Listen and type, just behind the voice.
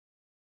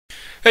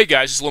Hey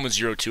guys, it's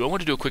Loman02. I want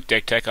to do a quick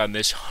deck tech on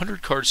this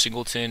 100 card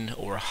singleton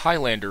or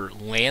Highlander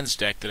lands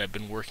deck that I've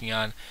been working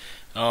on.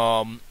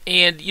 I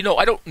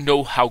don't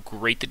know how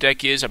great the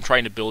deck is. I'm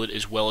trying to build it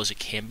as well as it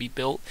can be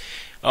built.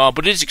 But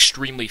it is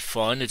extremely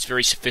fun. It's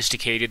very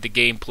sophisticated. The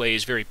gameplay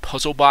is very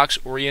puzzle box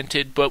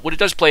oriented. But what it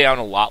does play out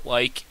a lot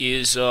like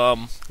is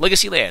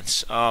Legacy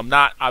lands.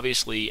 Not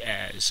obviously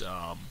as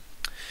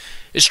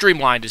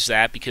streamlined as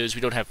that because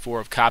we don't have 4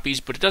 of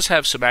copies, but it does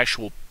have some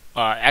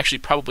actually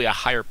probably a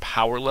higher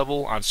power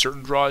level on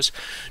certain draws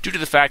due to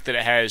the fact that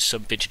it has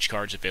some vintage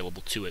cards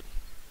available to it.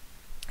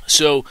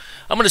 So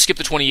I'm going to skip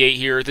the 28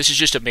 here. This is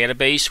just a mana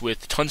base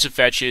with tons of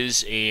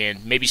fetches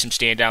and maybe some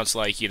standouts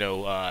like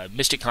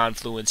Mystic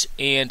Confluence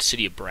and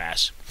City of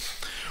Brass.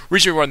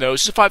 Reason we run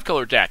those is a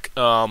 5-color deck.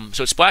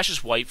 So it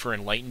splashes white for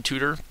Enlightened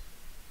Tutor.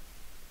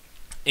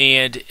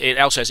 And it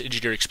also has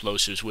Engineered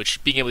Explosives,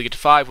 which being able to get to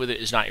 5 with it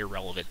is not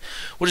irrelevant.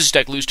 What does this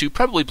deck lose to?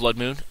 Probably Blood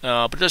Moon,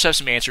 but it does have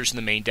some answers in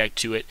the main deck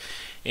to it.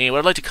 And what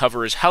I'd like to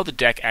cover is how the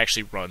deck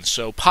actually runs.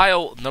 So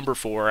pile number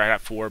 4, I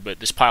got 4, but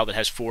this pile that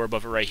has 4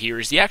 above it right here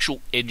is the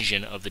actual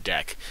engine of the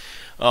deck.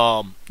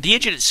 The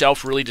engine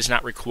itself really does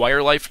not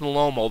require Life from the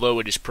Loam, although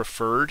it is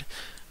preferred.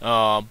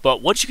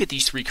 But once you get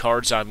these 3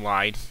 cards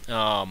online, if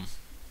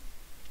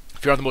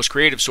you're on the most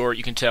creative sort,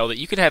 you can tell that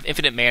you can have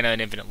infinite mana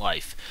and infinite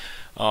life.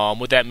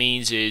 What that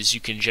means is you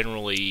can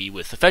generally,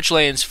 with the fetch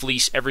lands,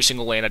 fleece every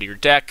single land out of your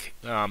deck,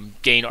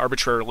 gain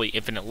arbitrarily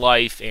infinite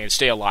life, and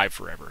stay alive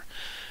forever.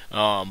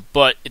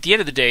 But at the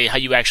end of the day, how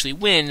you actually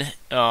win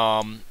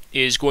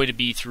is going to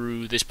be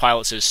through this pile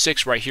that says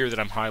 6 right here that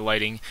I'm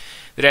highlighting,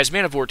 that has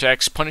Mana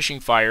Vortex, Punishing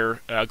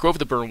Fire, Grove of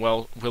the Burn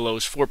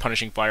Willows for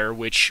Punishing Fire,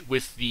 which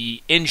with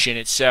the engine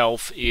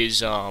itself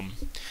is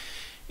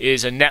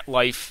a net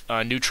life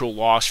neutral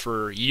loss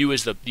for you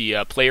as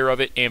the player of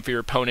it, and for your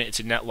opponent it's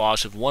a net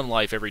loss of 1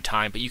 life every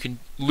time, but you can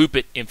loop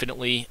it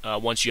infinitely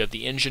once you have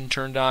the engine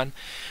turned on.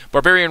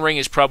 Barbarian Ring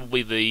is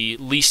probably the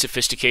least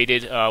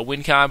sophisticated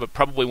win con, but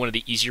probably one of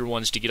the easier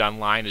ones to get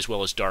online, as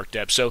well as Dark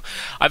Depth. So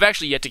I've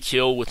actually yet to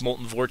kill with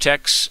Molten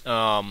Vortex.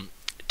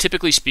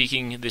 Typically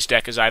speaking, this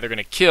deck is either going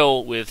to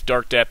kill with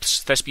Dark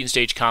Depth's Thespian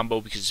Stage combo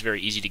because it's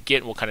very easy to get,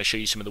 and we'll kind of show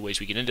you some of the ways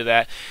we get into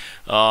that,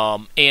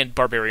 and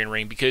Barbarian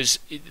Ring, because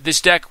this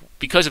deck,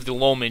 because of the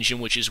Loam engine,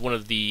 which is one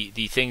of the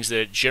things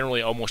that it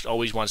generally almost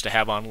always wants to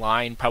have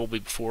online, probably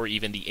before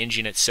even the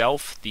engine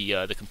itself,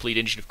 the complete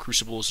engine of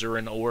Crucible,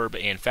 Zurin, Orb,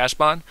 and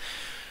Fastbond.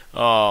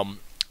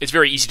 It's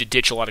very easy to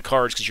ditch a lot of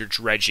cards because you're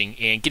dredging,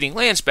 and getting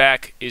lands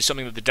back is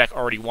something that the deck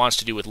already wants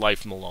to do with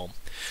Life from the Loam.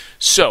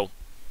 So,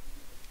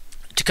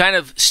 to kind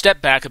of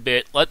step back a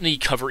bit, let me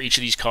cover each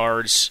of these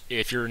cards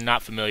if you're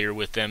not familiar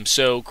with them.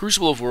 So,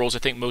 Crucible of Worlds, I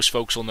think most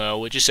folks will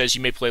know. It just says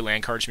you may play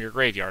land cards from your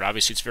graveyard.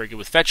 Obviously, it's very good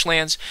with fetch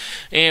lands.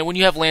 And when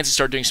you have lands that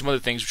start doing some other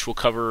things, which we'll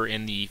cover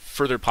in the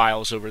further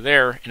piles over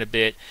there in a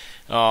bit,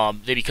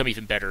 they become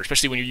even better,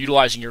 especially when you're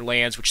utilizing your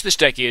lands, which this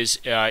deck is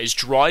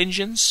draw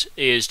engines,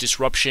 is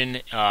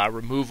disruption,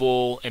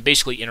 removal, and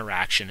basically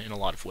interaction in a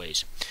lot of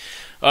ways.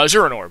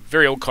 Zurin Orb,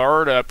 very old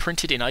card,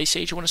 printed in Ice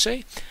Age, I want to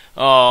say.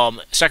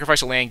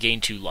 Sacrifice a land,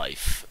 gain 2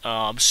 life.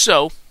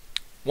 So,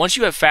 once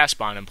you have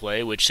Fastbond in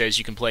play, which says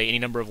you can play any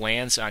number of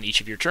lands on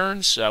each of your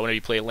turns, whenever you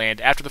play a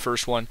land after the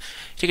first one,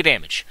 take a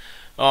damage.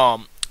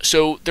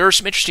 So there are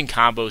some interesting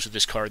combos with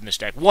this card in this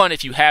deck. One,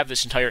 if you have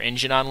this entire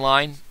engine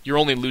online, you're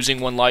only losing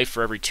 1 life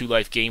for every 2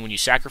 life gain when you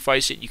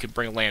sacrifice it. You can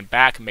bring a land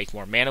back and make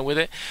more mana with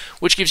it,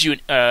 which gives you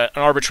an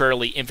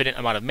arbitrarily infinite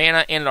amount of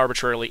mana and an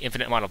arbitrarily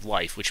infinite amount of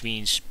life, which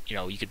means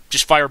you could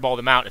just fireball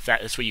them out if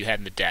that's what you had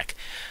in the deck.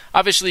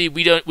 Obviously,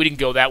 we didn't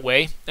go that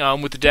way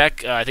with the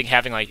deck. I think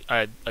having like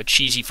a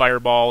cheesy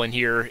fireball in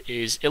here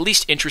is at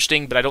least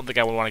interesting, but I don't think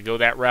I would want to go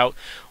that route.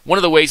 One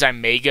of the ways I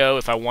may go,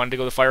 if I wanted to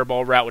go the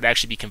fireball route, would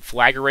actually be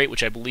Conflagrate,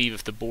 which I believe,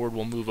 if the board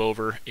will move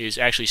over, is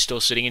actually still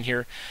sitting in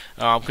here.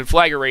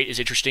 Conflagrate is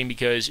interesting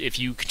because if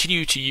you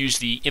continue to use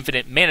the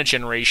infinite mana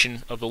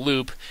generation of the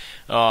loop,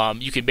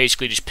 you can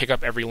basically just pick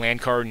up every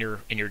land card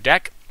in your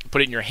deck,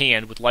 put it in your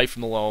hand with Life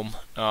from the Loam,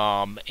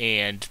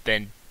 and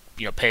then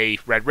pay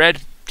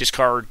red,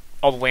 discard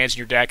all the lands in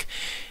your deck,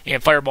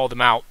 and fireball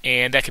them out,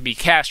 and that can be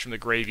cast from the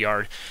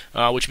graveyard,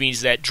 which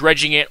means that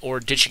dredging it or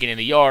ditching it in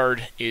the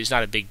yard is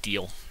not a big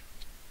deal.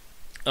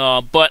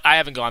 But I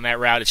haven't gone that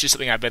route. It's just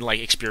something I've been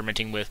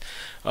experimenting with.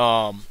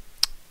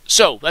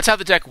 So that's how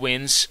the deck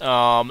wins,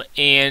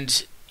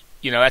 and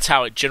that's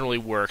how it generally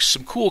works.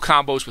 Some cool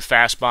combos with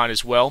Fastbond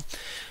as well.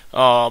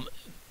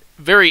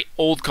 Very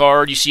old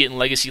card, you see it in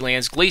Legacy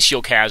lands,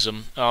 Glacial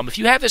Chasm. If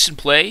you have this in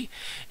play,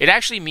 it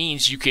actually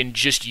means you can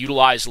just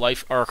utilize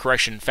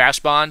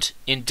Fastbond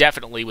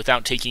indefinitely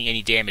without taking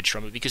any damage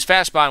from it, because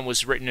Fastbond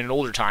was written in an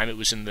older time. It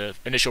was in the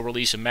initial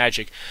release of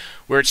Magic,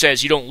 where it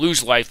says you don't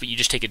lose life, but you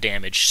just take a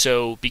damage.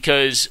 So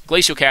because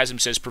Glacial Chasm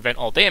says prevent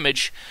all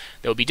damage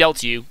that will be dealt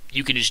to you,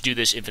 you can just do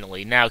this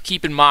infinitely. Now,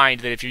 keep in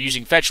mind that if you're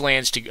using fetch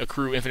lands to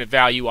accrue infinite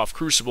value off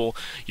Crucible,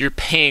 you're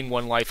paying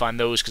 1 life on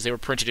those because they were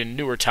printed in a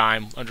newer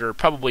time under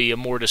probably a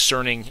more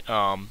discerning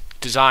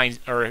design,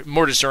 or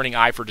more discerning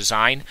eye for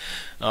design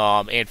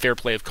and fair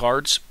play of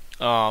cards.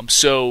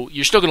 So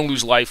you're still going to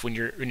lose life when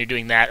you're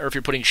doing that, or if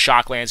you're putting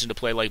shock lands into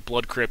play like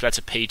Blood Crypt, that's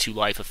a pay 2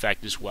 life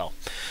effect as well.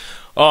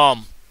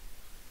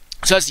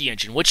 So that's the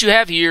engine. What you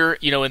have here,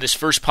 in this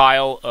first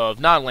pile of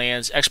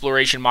non-lands,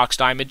 Exploration, Mox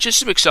Diamond, just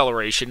some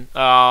acceleration.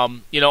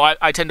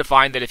 I tend to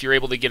find that if you're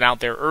able to get out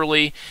there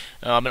early,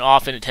 and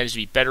often it tends to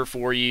be better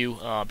for you,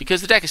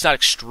 because the deck is not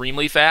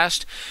extremely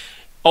fast.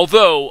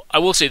 Although, I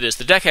will say this,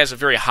 the deck has a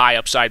very high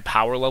upside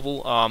power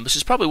level. This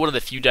is probably one of the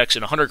few decks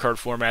in a 100-card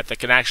format that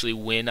can actually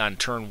win on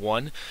turn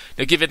 1.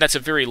 Now, given that's a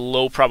very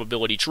low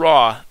probability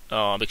draw,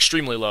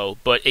 extremely low,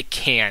 but it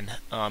can.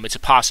 It's a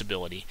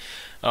possibility.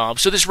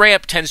 So this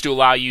ramp tends to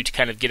allow you to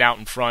kind of get out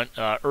in front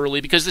early,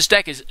 because this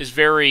deck is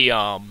very,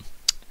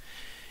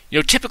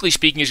 typically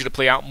speaking, is going to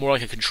play out more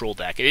like a control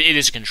deck. It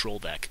is a control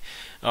deck.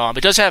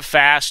 It does have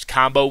fast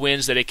combo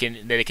wins that it can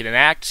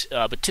enact,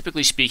 but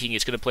typically speaking,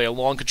 it's going to play a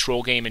long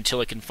control game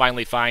until it can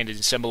finally find and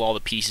assemble all the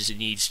pieces it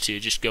needs to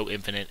just go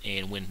infinite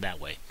and win that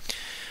way.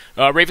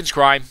 Raven's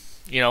Crime.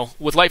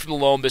 With Life from the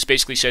Loam, this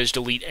basically says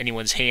delete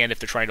anyone's hand if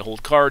they're trying to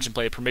hold cards and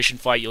play a permission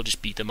fight. You'll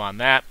just beat them on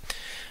that.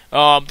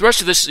 The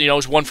rest of this,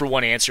 is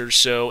 1-for-1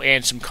 answers,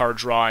 and some card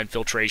draw and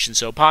filtration.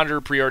 So Ponder,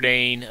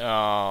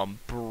 Preordain,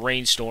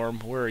 Brainstorm.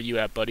 Where are you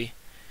at, buddy?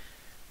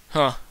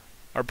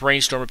 Our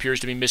Brainstorm appears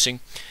to be missing.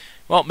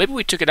 Well, maybe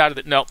we took it out of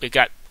the... No, it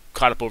got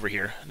caught up over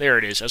here. There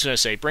it is. I was going to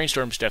say,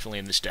 Brainstorm's definitely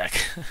in this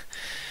deck.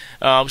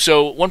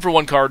 So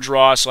 1-for-1 card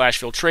draw /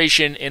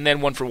 filtration, and then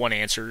 1-for-1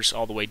 answers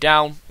all the way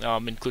down,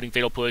 including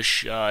Fatal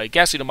Push,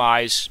 Ghastly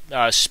Demise,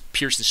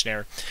 Pierce the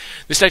Snare.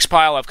 This next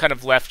pile I've kind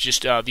of left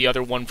just the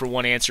other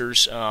 1-for-1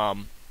 answers.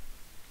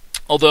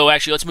 Although,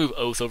 actually, let's move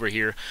Oath over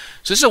here.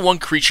 So this is a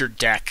 1-creature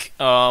deck.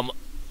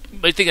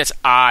 I think that's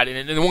odd,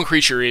 and the 1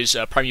 creature is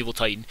Primeval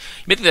Titan.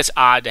 You may think that's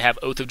odd to have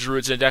Oath of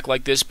Druids in a deck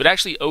like this, but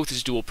actually Oath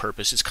is dual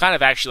purpose. It's kind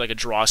of actually like a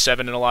draw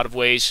 7 in a lot of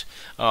ways.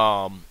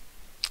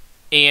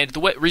 And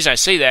the reason I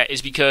say that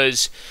is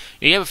because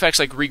you have effects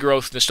like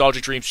Regrowth,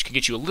 Nostalgic Dreams, which can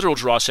get you a literal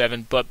draw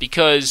 7, but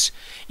because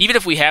even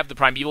if we have the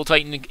Primeval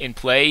Titan in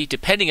play,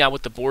 depending on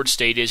what the board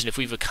state is and if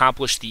we've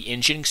accomplished the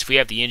engine, because if we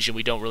have the engine,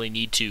 we don't really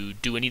need to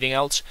do anything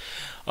else,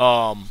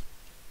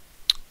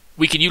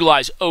 we can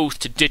utilize Oath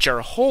to ditch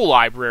our whole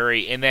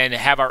library and then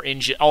have our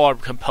engine, all our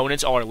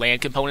components, all our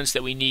land components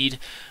that we need,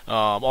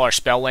 all our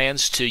spell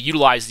lands, to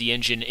utilize the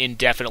engine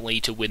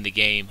indefinitely to win the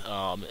game.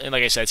 And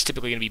like I said, it's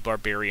typically going to be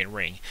Barbarian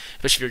Ring,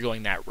 especially if you're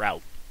going that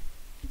route.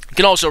 You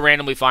can also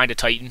randomly find a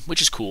Titan,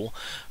 which is cool.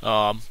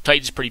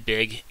 Titan's pretty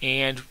big,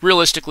 and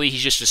realistically,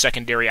 he's just a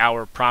secondary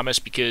Hour of Promise,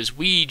 because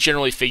we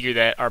generally figure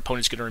that our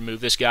opponent's going to remove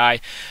this guy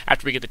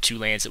after we get the 2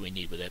 lands that we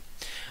need with it.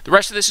 The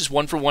rest of this is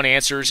 1-for-1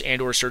 answers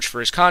and or Search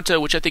for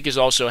Iskanto, which I think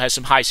also has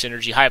some high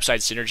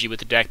upside synergy with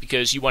the deck,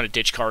 because you want to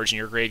ditch cards in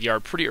your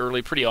graveyard pretty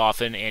early, pretty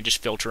often, and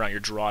just filter out your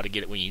draw to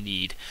get it when you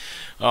need.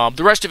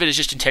 The rest of it is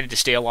just intended to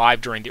stay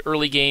alive during the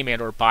early game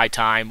and or buy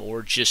time,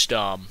 or just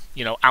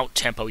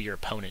out-tempo your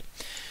opponent.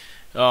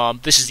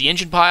 This is the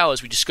engine pile,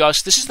 as we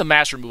discussed. This is the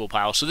mass removal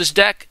pile. So this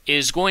deck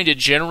is going to,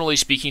 generally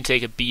speaking,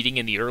 take a beating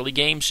in the early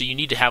game, so you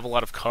need to have a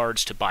lot of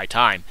cards to buy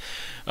time.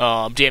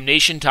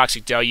 Damnation,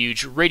 Toxic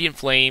Deluge, Radiant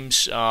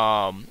Flames,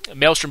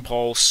 Maelstrom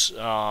Pulse,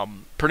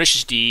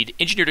 Pernicious Deed,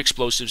 Engineered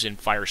Explosives,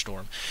 and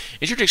Firestorm.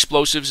 Engineered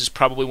Explosives is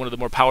probably one of the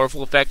more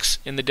powerful effects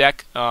in the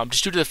deck,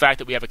 just due to the fact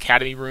that we have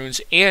Academy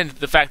Runes, and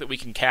the fact that we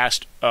can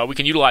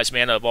utilize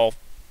mana of all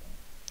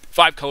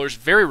 5 colors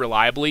very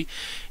reliably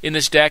in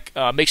this deck,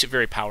 makes it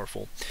very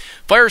powerful.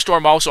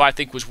 Firestorm also, I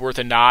think, was worth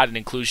a nod and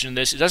inclusion in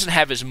this. It doesn't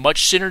have as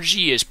much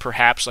synergy as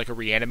perhaps like a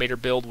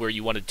Reanimator build, where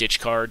you want to ditch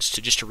cards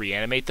to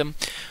reanimate them.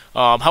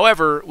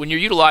 However, when you're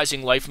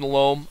utilizing Life in the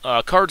Loam,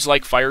 cards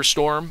like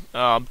Firestorm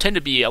tend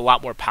to be a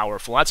lot more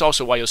powerful. That's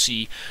also why you'll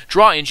see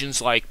draw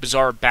engines like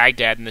Bazaar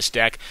Baghdad in this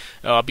deck,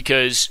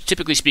 because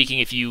typically speaking,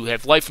 if you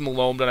have Life in the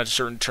Loam done at a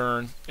certain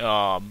turn,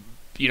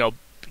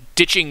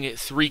 ditching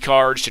 3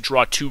 cards to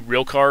draw 2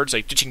 real cards,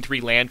 like ditching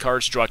 3 land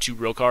cards to draw 2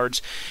 real cards,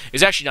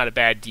 is actually not a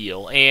bad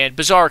deal. And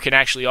Bazaar can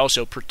actually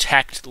also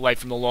protect Life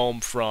from the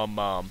Loam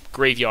from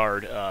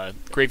graveyard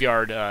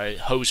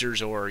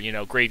hosers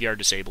or graveyard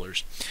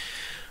disablers.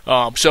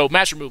 So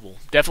mass removal,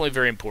 definitely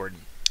very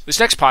important. This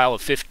next pile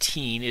of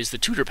 15 is the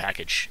tutor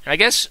package. And I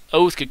guess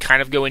Oath could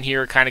kind of go in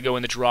here, kind of go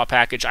in the draw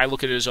package. I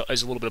look at it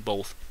as a little bit of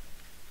both.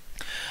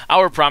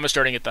 Our Promise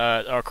starting at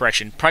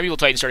Primeval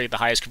Titan starting at the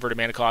highest converted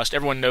mana cost.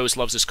 Everyone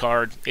loves this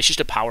card. It's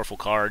just a powerful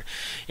card.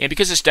 And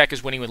because this deck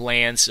is winning with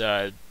lands,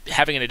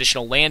 having an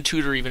additional land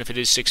tutor, even if it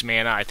is 6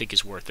 mana, I think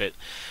is worth it.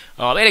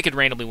 And it could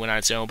randomly win on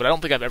its own, but I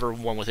don't think I've ever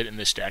won with it in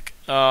this deck.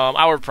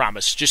 Our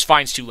Promise just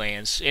finds 2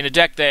 lands. In a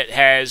deck that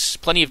has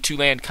plenty of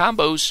 2-land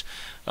combos,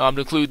 to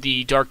include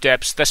the Dark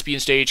Depths, Thespian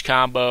Stage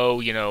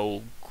combo,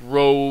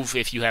 Grove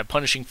if you have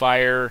Punishing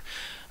Fire,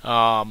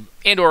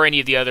 and or any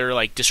of the other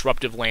like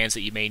disruptive lands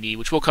that you may need,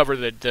 which we'll cover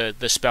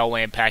the spell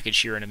land package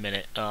here in a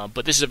minute.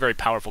 But this is a very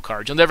powerful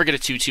card. You'll never get a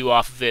 2/2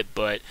 off of it,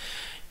 but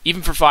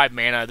even for 5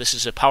 mana, this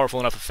is a powerful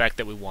enough effect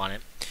that we want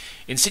it.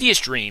 Insidious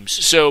Dreams.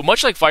 So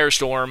much like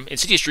Firestorm,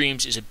 Insidious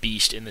Dreams is a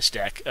beast in this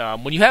deck.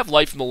 When you have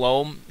Life in the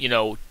Loam,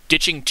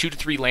 ditching 2 to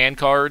 3 land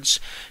cards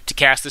to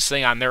cast this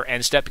thing on their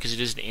end step because it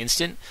is an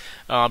instant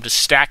to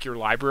stack your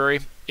library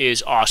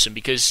is awesome,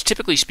 because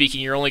typically speaking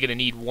you're only going to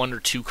need 1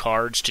 or 2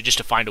 cards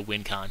to find a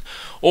win con.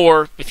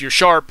 Or if you're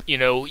sharp,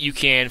 you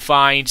can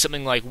find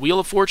something like Wheel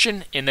of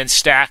Fortune and then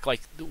stack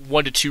like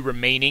 1 to 2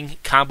 remaining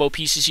combo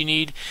pieces you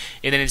need,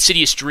 and then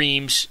Insidious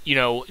Dreams,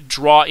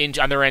 draw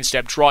into on their end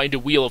step, draw into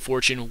Wheel of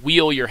Fortune,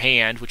 wheel your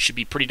hand, which should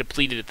be pretty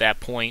depleted at that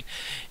point,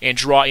 and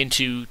draw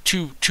into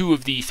two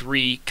of the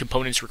 3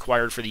 components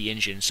required for the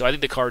engine. So I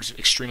think the card's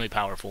extremely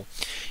powerful.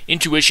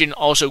 Intuition,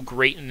 also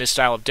great in this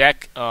style of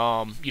deck.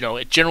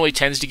 It generally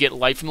tends to get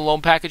Life from the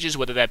Loam packages,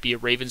 whether that be a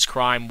Raven's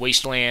Crime,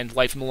 Wasteland,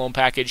 Life from the Loam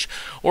package,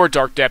 or a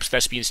Dark Depths,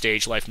 Thespian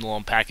Stage, Life from the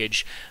Loam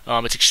package.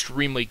 It's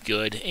extremely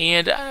good,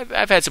 and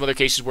I've had some other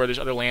cases where there's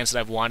other lands that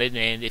I've wanted,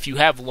 and if you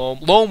have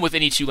Loam with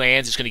any 2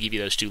 lands, it's going to give you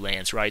those 2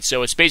 lands, right?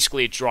 So it's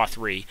basically a draw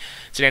 3.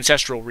 It's an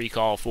Ancestral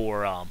Recall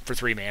for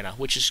 3 mana,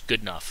 which is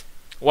good enough.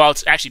 Well,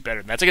 it's actually better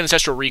than that. It's like an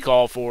Ancestral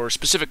Recall for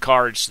specific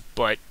cards,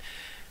 but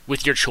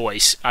with your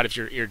choice out of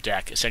your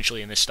deck,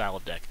 essentially, in this style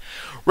of deck.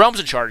 Realms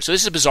Uncharted. So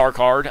this is a bizarre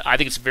card. I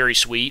think it's very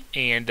sweet,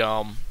 and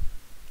I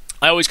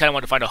always kind of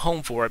want to find a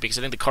home for it because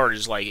I think the card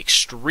is like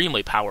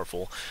extremely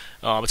powerful.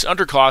 It's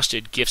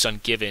undercosted Gifts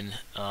Ungiven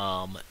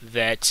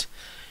that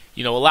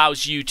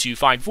allows you to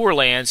find 4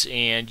 lands,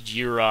 and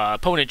your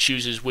opponent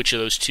chooses which of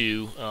those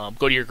 2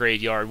 go to your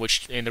graveyard,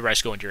 and the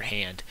rest go into your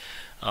hand.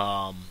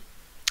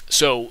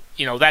 So,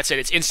 that said,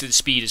 it's instant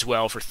speed as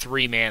well for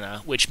 3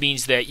 mana, which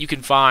means that you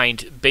can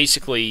find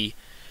basically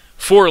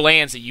 4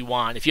 lands that you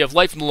want. If you have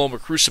Life from the Loam or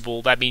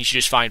Crucible, that means you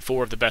just find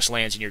 4 of the best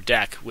lands in your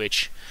deck,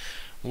 which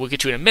we'll get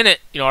to in a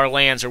minute. Our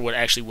lands are what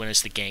actually win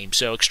us the game.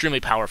 So,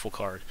 extremely powerful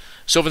card.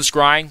 Sylvan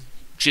Scrying,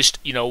 just,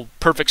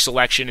 perfect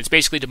selection. It's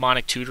basically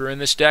Demonic Tutor in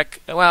this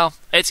deck. Well,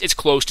 it's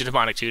close to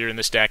Demonic Tutor in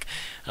this deck.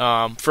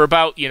 For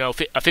about,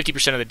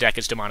 50% of the deck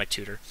is Demonic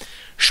Tutor.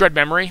 Shred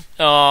Memory.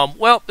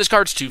 Well, this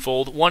card's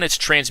twofold. One, it's a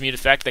transmute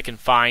effect that can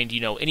find,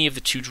 any of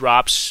the 2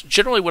 drops.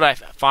 Generally, what I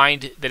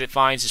find that it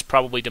finds is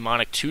probably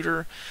Demonic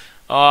Tutor.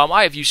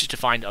 I have used it to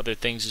find other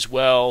things as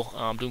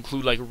well, to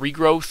include like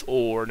Regrowth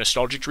or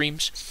Nostalgic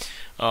Dreams,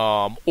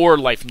 or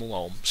Life from the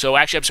Loam. So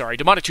actually, I'm sorry,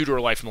 Demonic Tutor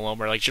or Life from the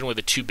Loam are like generally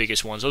the 2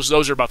 biggest ones.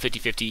 Those are about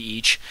 50-50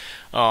 each.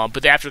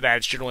 But after that,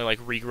 it's generally like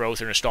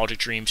Regrowth or Nostalgic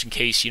Dreams in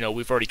case,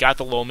 we've already got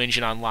the Loam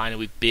engine online and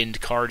we've binned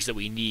cards that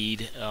we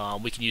need.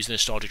 We can use the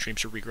Nostalgic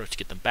Dreams or Regrowth to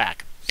get them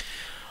back.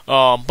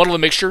 Bundle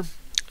and Mixture.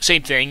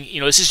 Same thing,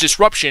 this is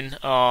Disruption,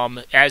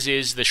 as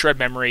is the Shred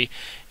Memory,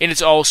 and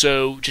it's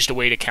also just a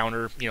way to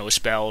counter, a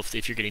spell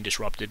if you're getting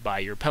disrupted by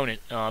your opponent.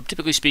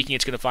 Typically speaking,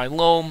 it's going to find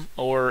Loam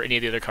or any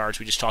of the other cards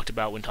we just talked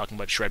about when talking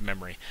about Shred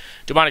Memory.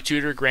 Demonic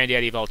Tutor,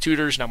 granddaddy of all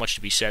tutors, not much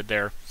to be said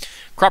there.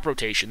 Crop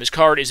Rotation. This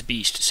card is a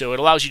beast, so it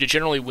allows you to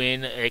generally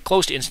win at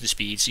close to instant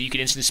speed. So you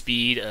can instant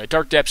speed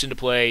Dark Depths into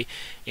play,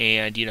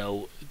 and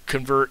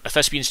convert a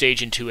Thespian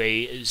Stage into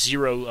a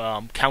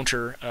 0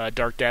 counter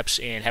Dark Depths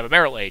and have a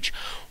Merit Age.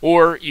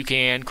 Or you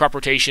can Crop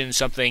Rotation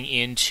something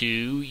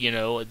into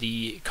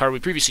the card we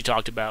previously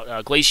talked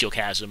about, Glacial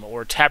Chasm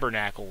or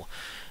Tabernacle.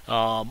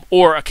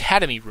 Or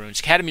Academy Runes.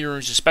 Academy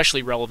Runes is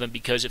especially relevant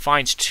because it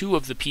finds 2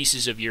 of the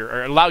pieces of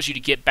or allows you to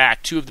get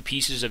back 2 of the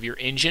pieces of your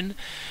engine.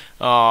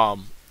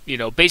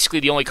 Basically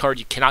the only card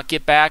you cannot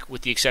get back,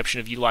 with the exception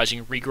of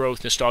utilizing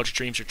Regrowth, Nostalgic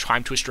Dreams, or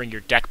Time Twister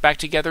your deck back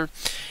together,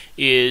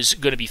 is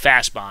going to be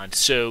Fast Bond.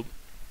 So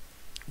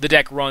the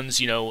deck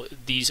runs,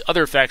 these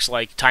other effects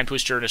like Time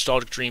Twister,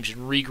 Nostalgic Dreams,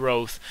 and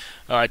Regrowth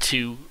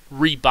to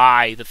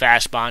rebuy the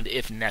Fast Bond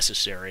if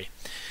necessary.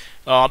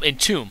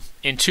 Entomb.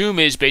 Entomb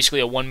is basically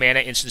a 1 mana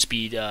instant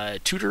speed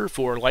tutor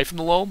for Life from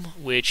the Loam,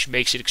 which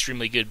makes it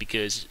extremely good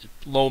because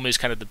Loam is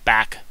kind of the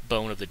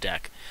backbone of the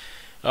deck.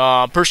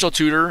 Personal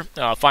Tutor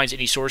finds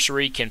any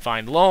sorcery, can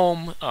find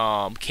Loam,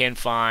 can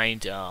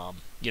find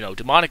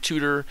Demonic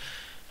Tutor,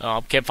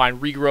 can find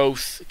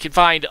Regrowth, can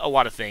find a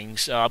lot of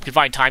things. Can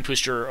find Time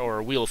Twister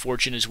or Wheel of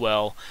Fortune as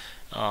well,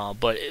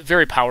 but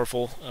very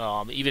powerful,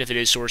 even if it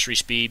is sorcery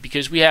speed,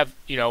 because we have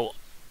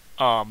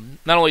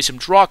not only some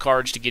draw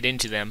cards to get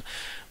into them,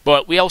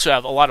 but we also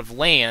have a lot of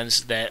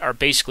lands that are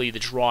basically the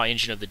draw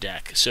engine of the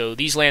deck. So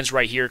these lands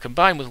right here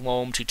combine with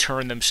Loam to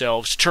turn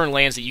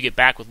lands that you get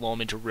back with Loam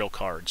into real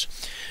cards.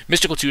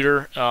 Mystical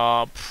Tutor,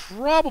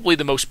 probably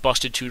the most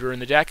busted tutor in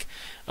the deck.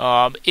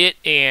 It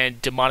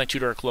and Demonic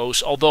Tutor are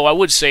close, although I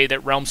would say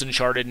that Realms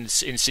Uncharted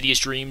and Insidious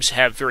Dreams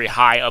have very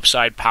high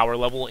upside power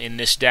level in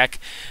this deck,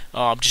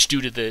 just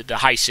due to the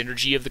high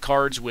synergy of the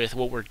cards with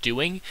what we're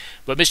doing.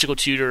 But Mystical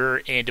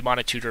Tutor and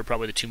Demonic Tutor are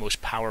probably the 2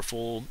 most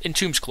powerful.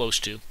 Entomb's close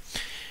to.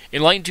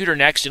 Enlightened Tutor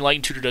next.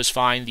 Enlightened Tutor does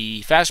find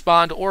the Fast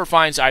Bond, or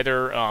finds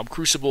either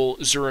Crucible,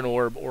 Zurin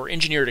Orb, or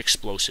Engineered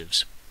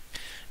Explosives.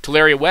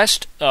 Teleria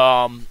West,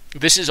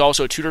 this is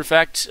also a tutor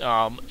effect.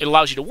 It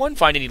allows you to, 1,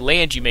 find any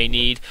land you may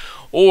need,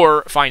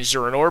 or find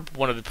Zurin Orb,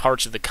 one of the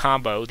parts of the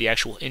combo, the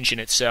actual engine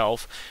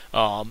itself.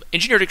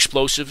 Engineered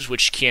Explosives,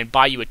 which can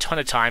buy you a ton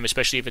of time,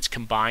 especially if it's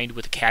combined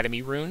with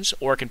Academy Runes,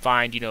 or it can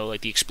find,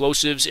 like the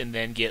explosives and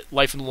then get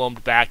Life in the Loam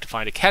back to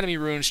find Academy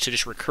Runes to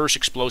just recurse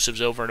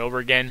explosives over and over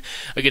again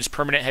against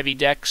permanent heavy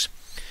decks.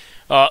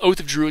 Oath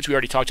of Druids we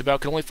already talked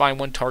about. Can only find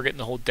one target in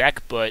the whole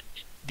deck, but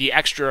the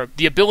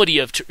ability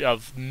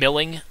of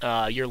milling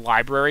your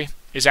library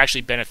is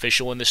actually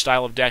beneficial in this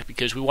style of deck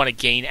because we want to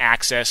gain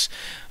access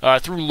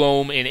through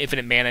Loam and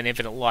infinite mana and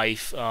infinite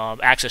life,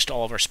 access to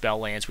all of our spell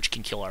lands, which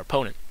can kill our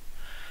opponent.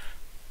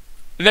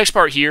 The next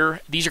part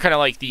here, these are kind of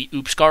like the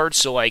oops cards,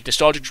 so like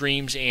Nostalgic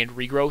Dreams and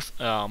Regrowth.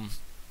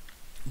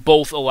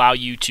 Both allow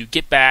you to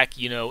get back,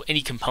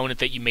 any component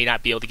that you may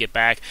not be able to get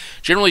back.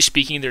 Generally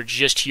speaking, they're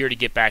just here to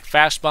get back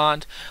Fast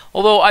Bond,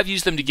 although I've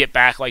used them to get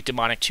back like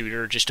Demonic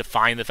Tutor just to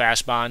find the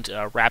Fast Bond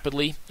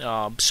rapidly.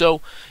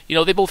 So,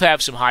 they both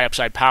have some high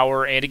upside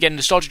power, and again,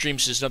 Nostalgic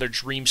Dreams is another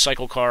Dream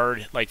Cycle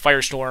card, like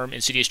Firestorm,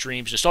 Insidious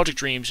Dreams. Nostalgic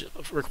Dreams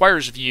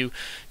requires of you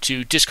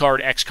to discard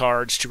X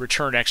cards to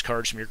return X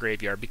cards from your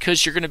graveyard,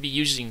 because you're going to be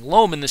using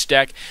Loam in this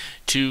deck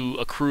to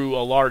accrue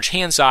a large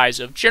hand size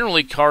of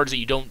generally cards that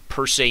you don't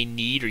per se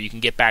need or you can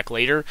get back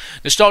later.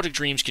 Nostalgic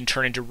Dreams can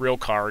turn into real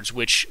cards,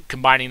 which,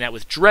 combining that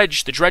with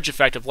Dredge, the Dredge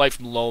effect of Life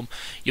from Loam,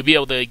 you'll be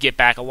able to get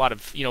back a lot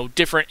of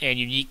different and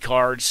unique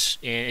cards,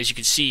 and as you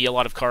can see, a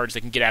lot of cards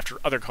that can get after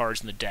other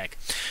cards in the deck.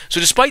 So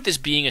despite this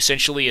being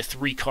essentially a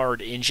 3-card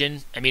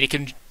engine, it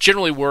can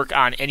generally work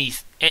on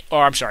it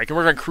can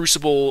work on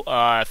Crucible,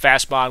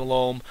 Fast Bond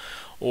Loam,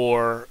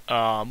 or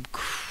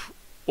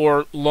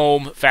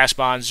Loam,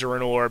 Fastbond,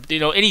 Zurin Orb.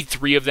 Any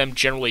 3 of them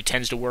generally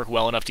tends to work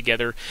well enough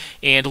together.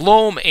 And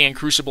Loam and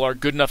Crucible are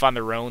good enough on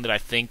their own that I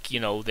think,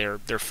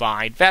 they're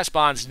fine.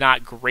 Fastbond's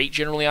not great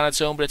generally on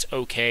its own, but it's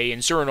okay.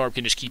 And Zurin Orb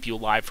can just keep you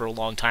alive for a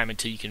long time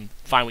until you can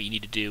find what you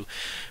need to do.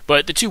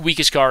 But the 2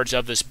 weakest cards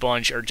of this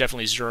bunch are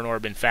definitely Zurin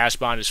Orb and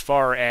Fastbond as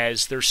far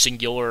as their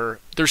singular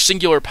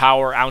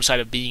power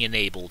outside of being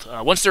enabled.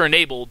 Once they're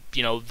enabled,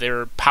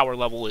 their power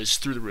level is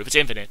through the roof. It's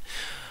infinite.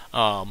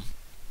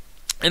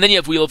 And then you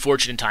have Wheel of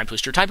Fortune and Time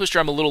Twister. Time Twister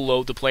I'm a little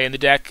loath to play in the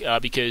deck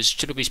because,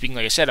 typically speaking,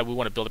 like I said, we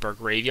want to build up our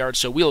graveyard,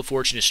 so Wheel of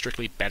Fortune is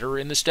strictly better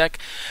in this deck.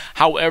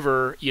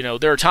 However,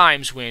 there are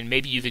times when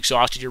maybe you've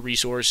exhausted your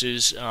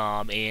resources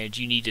and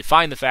you need to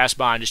find the Fast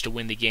Bond just to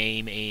win the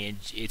game, and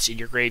it's in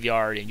your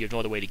graveyard and you have no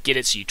other way to get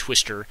it, so you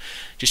Twister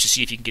just to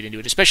see if you can get into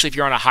it, especially if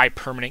you're on a high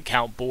permanent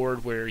count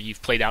board where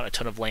you've played out a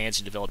ton of lands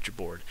and developed your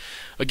board.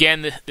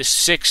 Again, the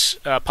 6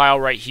 pile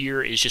right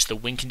here is just the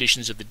win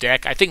conditions of the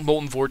deck. I think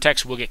Molten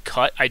Vortex will get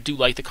cut. I do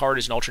like the card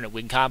as an alternate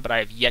win con, but I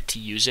have yet to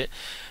use it.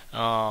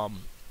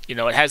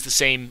 It has the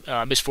same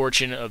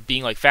misfortune of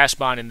being like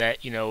Fastbond in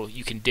that,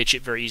 you can ditch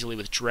it very easily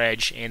with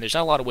Dredge, and there's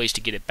not a lot of ways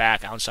to get it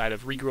back outside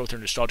of Regrowth or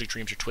Nostalgic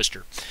Dreams or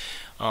Twister.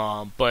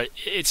 But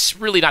it's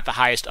really not the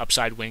highest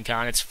upside win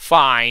con. It's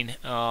fine.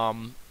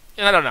 And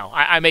I don't know.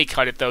 I may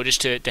cut it, though, just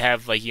to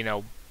have,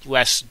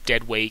 less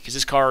dead weight, because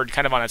this card,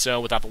 kind of on its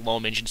own, without the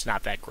Loam engine, is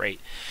not that great.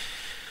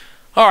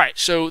 Alright,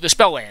 so the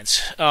spell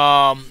lands.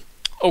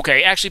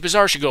 Okay, actually,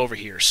 Bazaar should go over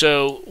here.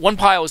 So, one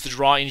pile is the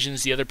draw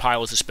engines, the other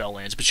pile is the spell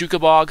lands. Bachuka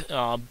Bog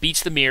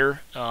beats the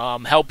mirror,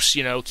 helps,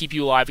 keep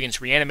you alive against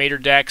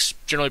reanimator decks.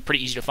 Generally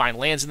pretty easy to find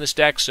lands in this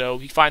deck, so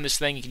you find this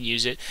thing, you can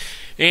use it.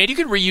 And you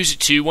can reuse it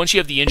too. Once you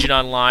have the engine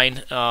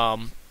online,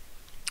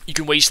 you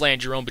can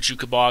wasteland your own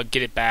Bachuka Bog,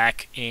 get it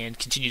back, and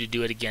continue to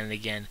do it again and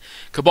again.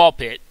 Cabal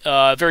Pit,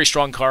 very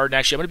strong card. And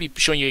actually, I'm going to be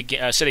showing you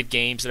a set of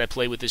games that I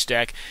play with this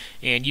deck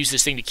and use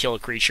this thing to kill a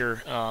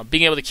creature.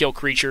 Being able to kill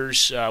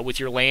creatures with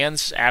your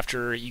lands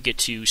after you get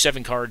to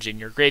 7 cards in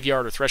your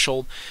graveyard or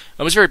threshold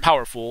is very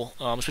powerful,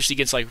 especially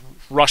against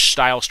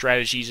rush-style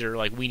strategies or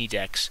weenie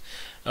decks.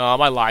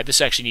 I lied.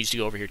 This actually needs to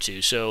go over here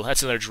too, so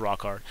that's another draw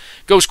card.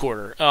 Ghost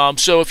Quarter.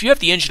 So if you have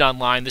the engine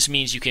online, this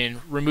means you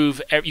can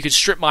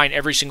strip mine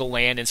every single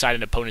land inside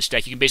an opponent's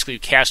deck. You can basically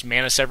cast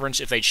Mana Severance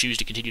if they choose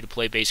to continue to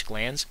play basic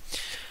lands,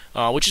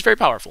 which is very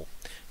powerful.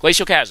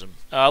 Glacial Chasm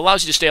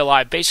allows you to stay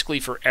alive basically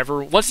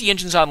forever. Once the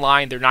engine's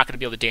online, they're not going to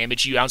be able to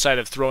damage you outside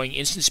of throwing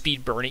instant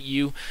speed burn at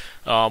you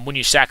when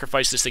you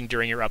sacrifice this thing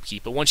during your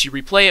upkeep. But once you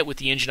replay it with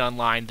the engine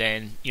online,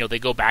 then they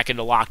go back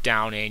into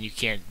lockdown and you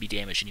can't be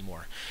damaged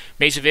anymore.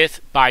 Maze of Ith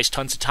buys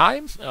tons of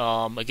time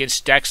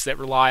against decks that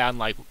rely on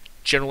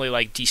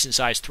generally decent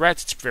sized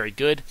threats. It's very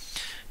good.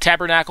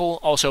 Tabernacle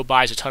also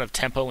buys a ton of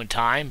tempo and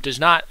time. Does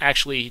not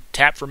actually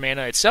tap for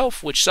mana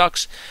itself, which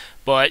sucks.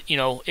 But,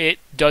 it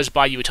does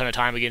buy you a ton of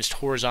time against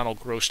horizontal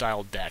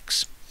grow-style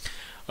decks.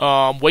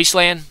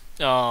 Wasteland,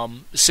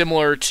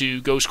 similar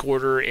to Ghost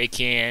Quarter, it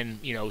can,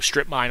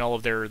 strip mine all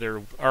of their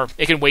or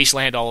it can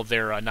wasteland all of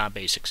their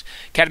non-basics.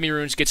 Academy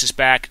Runes gets us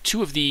back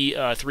 2 of the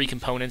 3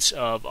 components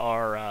of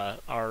our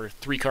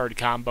 3-card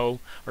combo,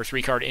 or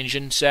 3-card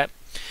engine set.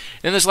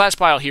 And then this last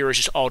pile here is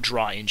just all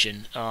draw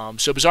engine.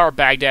 So Bazaar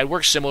Baghdad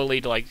works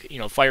similarly to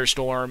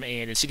Firestorm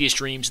and Insidious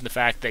Dreams in the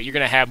fact that you're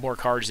going to have more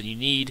cards than you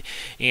need,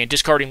 and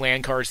discarding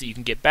land cards that you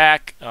can get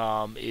back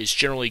is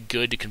generally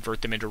good to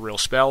convert them into real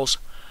spells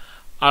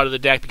out of the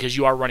deck, because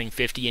you are running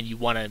 50 and you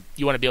want to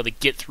be able to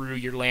get through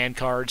your land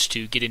cards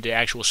to get into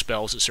actual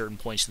spells at certain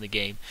points in the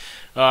game.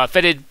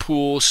 Fetid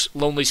Pools,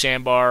 Lonely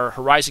Sandbar,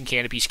 Horizon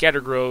Canopy,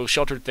 Scattergrove,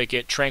 Sheltered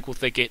Thicket, Tranquil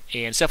Thicket,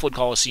 and Cephalid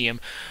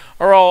Coliseum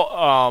are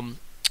all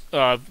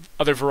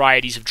other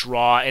varieties of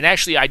draw, and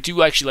actually I do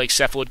like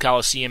Cephalid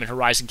Coliseum and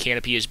Horizon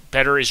Canopy is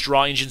better as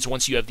draw engines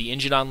once you have the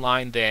engine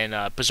online than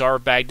Bazaar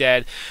of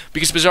Baghdad,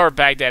 because Bazaar of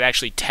Baghdad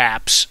actually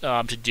taps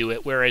to do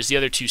it, whereas the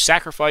other two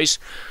sacrifice,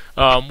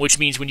 which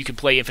means when you can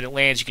play infinite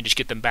lands, you can just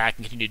get them back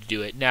and continue to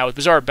do it. Now with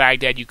Bazaar of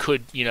Baghdad, you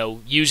could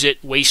use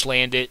it,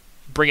 wasteland it,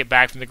 bring it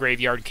back from the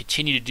graveyard, and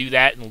continue to do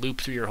that and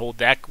loop through your whole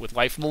deck with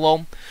Life from the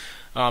Loam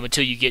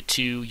until you get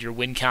to your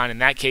win con in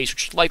that case,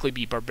 which would likely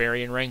be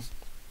Barbarian Ring.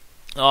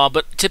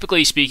 But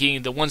typically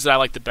speaking, the ones that I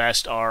like the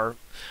best are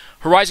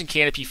Horizon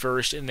Canopy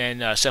first, and then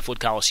Cephalid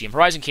Coliseum.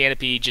 Horizon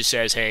Canopy just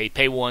says, hey,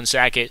 pay 1,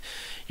 sack it.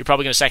 You're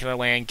probably going to sack another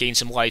land, gain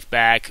some life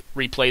back,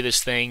 replay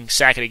this thing,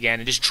 sack it again,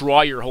 and just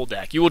draw your whole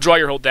deck. You will draw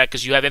your whole deck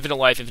because you have infinite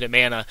life, infinite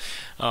mana,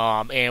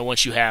 and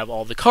once you have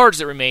all the cards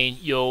that remain,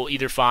 you'll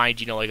either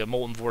find, like a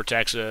Molten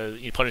Vortex,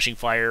 a Punishing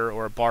Fire,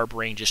 or a Barb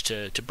Ring just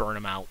to burn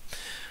them out.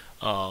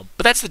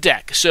 But that's the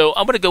deck. So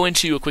I'm going to go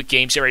into a quick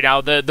game set right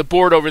now. The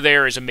board over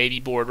there is a maybe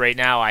board right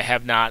now. I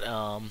have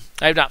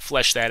not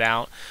fleshed that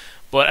out.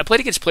 But I played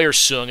against player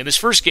Sung, and this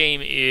first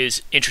game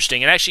is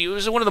interesting. And actually, it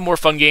was one of the more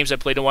fun games I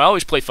played in a while. I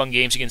always play fun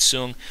games against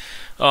Sung.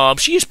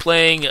 She is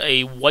playing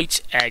a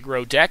white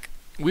aggro deck.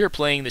 We are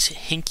playing this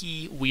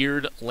hinky,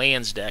 weird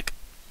lands deck.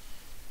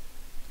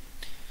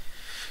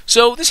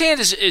 So this hand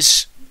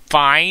is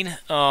fine.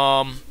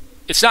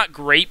 It's not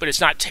great, but it's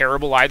not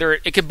terrible either.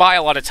 It can buy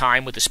a lot of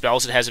time with the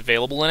spells it has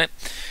available in it.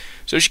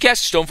 So she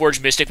casts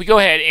Stoneforge Mystic. We go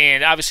ahead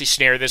and obviously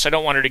snare this. I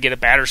don't want her to get a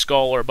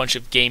Batterskull or a bunch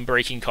of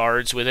game-breaking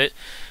cards with it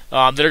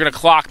that are going to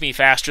clock me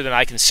faster than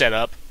I can set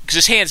up. Because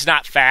this hand's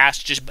not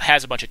fast, just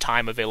has a bunch of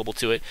time available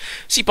to it.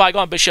 See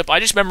Bygone Bishop. I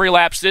just memory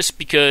lapse this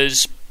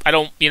because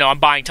I'm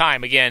buying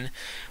time again.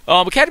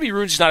 Academy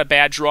Runes is not a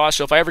bad draw,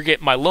 so if I ever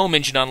get my Loam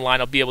engine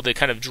online, I'll be able to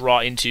kind of draw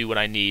into what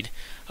I need.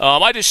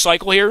 I just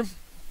cycle here.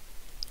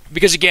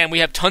 Because, again, we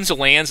have tons of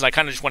lands, and I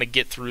kind of just want to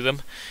get through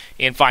them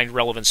and find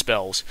relevant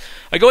spells.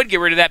 I go ahead and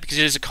get rid of that because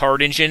it is a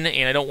card engine,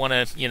 and I don't want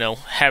to,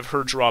 have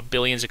her draw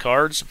billions of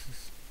cards.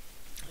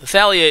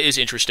 Thalia is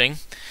interesting.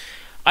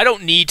 I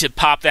don't need to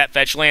pop that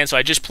fetch land, so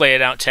I just play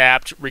it out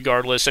tapped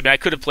regardless. I mean, I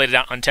could have played it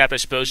out untapped, I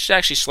suppose. It's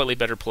actually slightly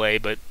better play,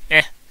 but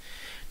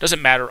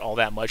doesn't matter all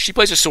that much. She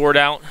plays a sword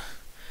out.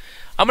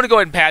 I'm going to go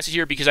ahead and pass it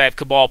here because I have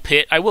Cabal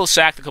Pit. I will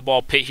sack the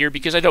Cabal Pit here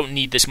because I don't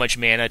need this much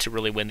mana to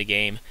really win the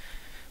game.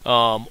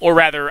 Or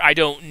rather, I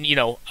don't,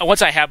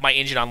 once I have my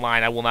engine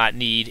online, I will not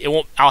need,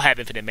 I'll have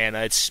infinite mana.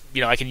 It's,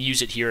 I can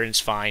use it here and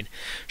it's fine.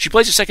 She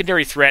plays a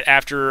secondary threat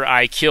after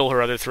I kill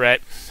her other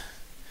threat.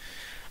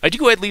 I do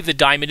go ahead and leave the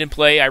diamond in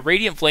play. I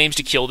Radiant Flames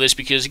to kill this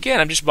because,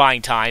 again, I'm just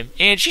buying time.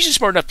 And she's a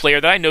smart enough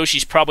player that I know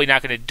she's probably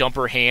not going to dump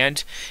her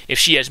hand if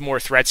she has more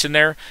threats in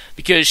there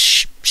because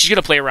she's going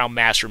to play around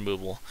mass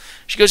removal.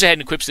 She goes ahead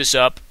and equips this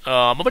up.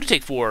 I'm going to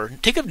take 4.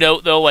 Take of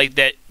note, though,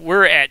 that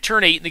we're at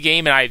turn 8 in the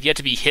game and I have yet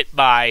to be hit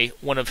by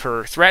one of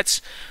her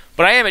threats.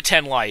 But I am at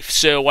 10 life,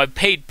 so I've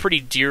paid pretty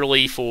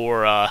dearly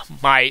for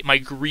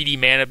my greedy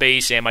mana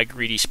base and my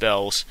greedy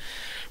spells.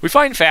 We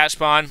find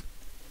Fastbond.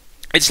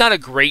 It's not a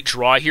great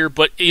draw here,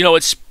 but,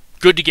 it's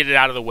good to get it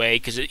out of the way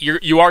because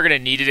you are going to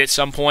need it at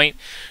some point.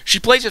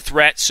 She plays a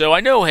threat, so I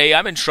know, hey,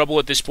 I'm in trouble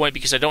at this point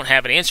because I don't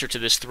have an answer to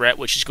this threat,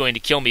 which is going to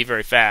kill me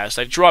very fast.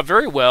 I draw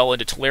very well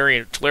into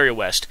Teleria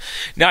West.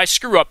 Now, I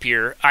screw up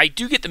here. I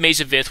do get the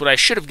Maze of Vith. What I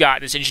should have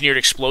gotten is Engineered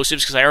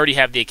Explosives because I already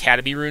have the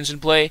Academy Runes in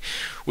play,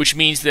 which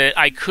means that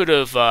I could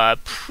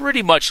have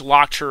pretty much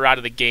locked her out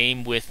of the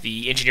game with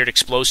the Engineered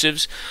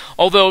Explosives.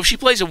 Although, if she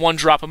plays a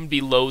 1-drop, I'm going to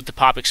be loath to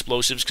pop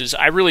Explosives because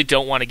I really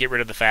don't want to get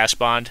rid of the Fast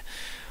Bond.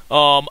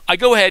 I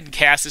go ahead and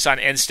cast this on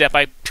end step.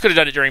 I could have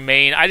done it during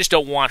main. I just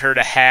don't want her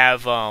to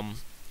have. I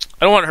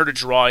don't want her to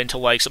draw into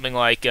something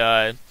like.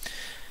 Trying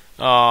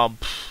to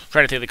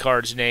think of the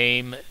card's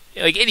name.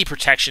 Like any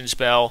protection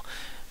spell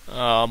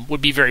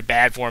would be very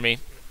bad for me.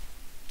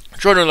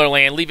 Draw another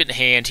land. Leave it in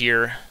hand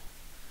here.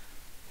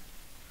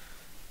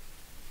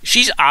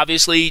 She's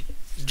obviously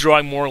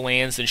drawing more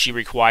lands than she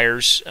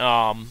requires,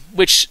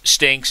 which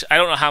stinks. I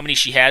don't know how many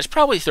she has.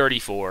 Probably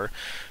 34.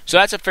 So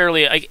that's a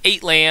fairly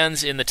 8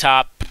 lands in the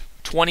top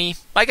 20.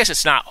 I guess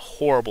it's not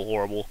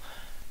horrible.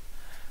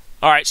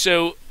 Alright,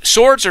 so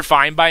swords are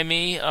fine by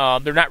me.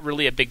 They're not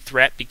really a big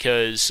threat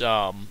because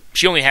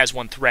she only has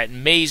 1 threat,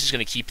 and Maze is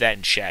going to keep that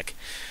in check.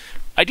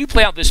 I do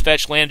play out this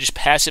fetch land, just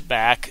pass it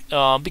back,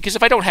 because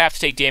if I don't have to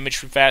take damage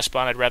from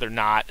Fastbond, I'd rather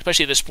not,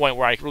 especially at this point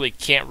where I really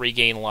can't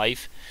regain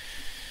life.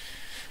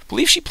 I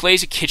believe she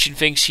plays a Kitchen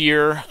Finks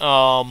here.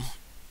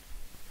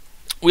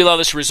 We allow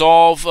this to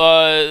resolve.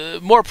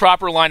 More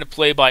proper line of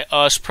play by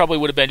us probably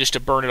would have been just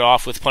to burn it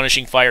off with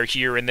Punishing Fire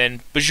here and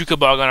then Bazooka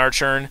Bog on our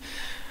turn.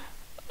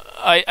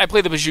 I play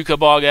the Bazooka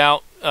Bog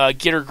out,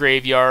 get her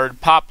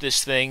graveyard, pop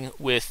this thing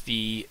with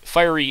the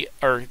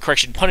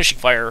Punishing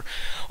Fire.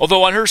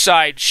 Although on her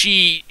side,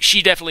 she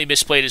definitely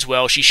misplayed as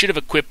well. She should have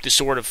equipped the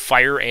Sword of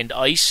Fire and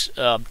Ice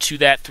to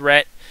that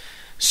threat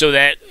so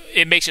that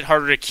it makes it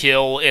harder to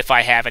kill if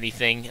I have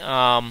anything.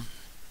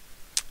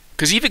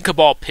 Because even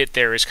Cabal Pit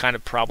there is kind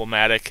of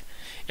problematic.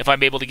 If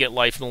I'm able to get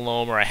Life in the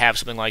Loam or I have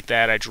something like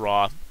that, I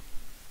draw.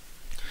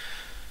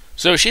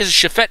 So she has a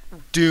Shafet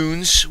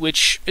Dunes,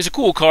 which is a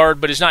cool card,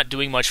 but is not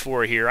doing much for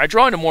her here. I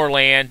draw into more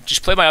land,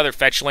 just play my other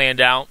fetch land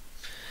out.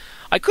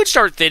 I could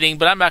start thinning,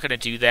 but I'm not going to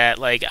do that.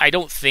 Like, I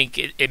don't think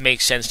it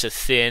makes sense to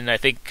thin. I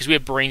think because we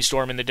have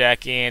Brainstorm in the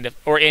deck,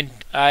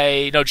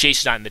 I know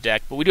Jason's not in the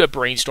deck, but we do have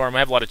Brainstorm. I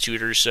have a lot of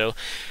tutors, so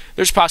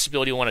there's a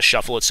possibility we'll want to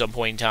shuffle at some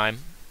point in time.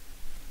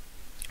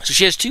 So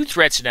she has 2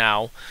 threats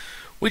now.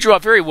 We draw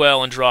very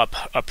well and draw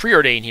a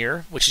Preordain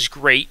here, which is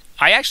great.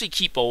 I actually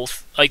keep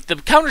both. Like, the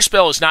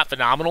counterspell is not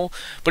phenomenal,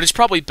 but it's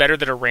probably better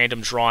than a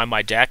random draw in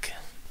my deck,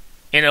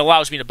 and it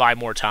allows me to buy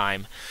more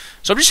time.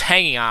 So I'm just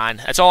hanging on.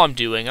 That's all I'm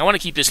doing. I want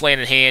to keep this land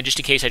in hand just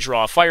in case I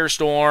draw a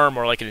Firestorm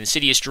or like an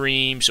Insidious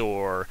Dreams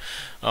or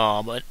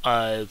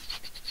the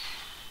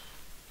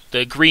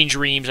Green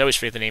Dreams. I always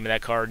forget the name of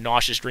that card.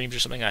 Nauseous Dreams or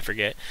something. I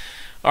forget.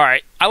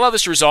 Alright, I allow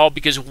this to resolve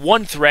because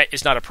 1 threat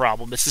is not a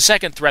problem. It's the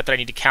 2nd threat that I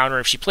need to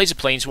counter. If she plays a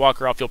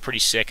Planeswalker, I'll feel pretty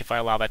sick if I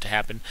allow that to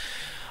happen.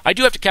 I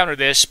do have to counter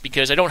this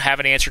because I don't have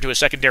an answer to a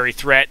secondary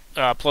threat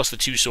plus the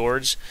 2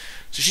 swords.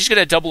 So she's going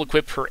to double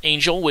equip her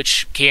Angel,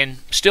 which can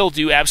still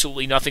do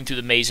absolutely nothing through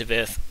the Maze of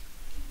Ith.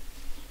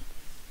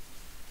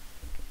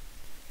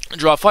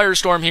 Draw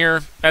Firestorm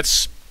here.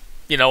 That's,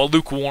 a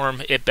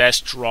lukewarm at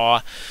best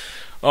draw.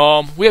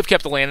 We have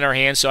kept the land in our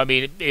hands, so I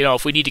mean,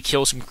 if we need to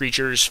kill some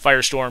creatures,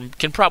 Firestorm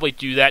can probably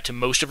do that to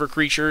most of her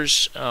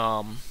creatures.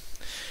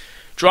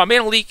 Draw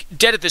Mana Leak,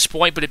 dead at this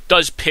point, but it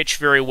does pitch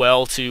very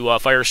well to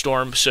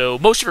Firestorm, so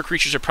most of her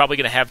creatures are probably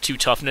going to have 2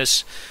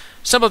 toughness.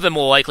 Some of them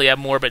will likely have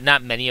more, but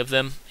not many of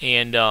them,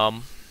 and,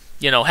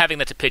 having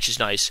that to pitch is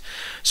nice.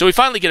 So we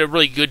finally get a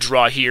really good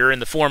draw here in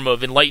the form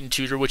of Enlightened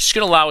Tutor, which is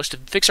going to allow us to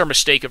fix our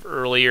mistake of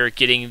earlier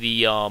getting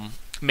the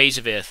Maze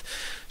of Ith.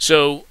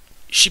 So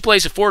she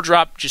plays a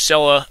 4-drop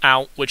Gisela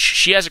out, which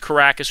she has a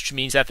Caracas, which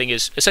means that thing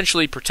is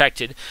essentially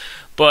protected.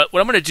 But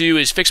what I'm going to do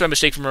is fix my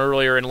mistake from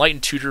earlier,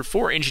 Enlightened Tutor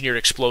for Engineered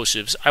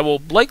Explosives. I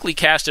will likely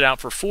cast it out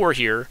for 4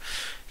 here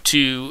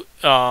to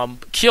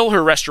kill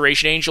her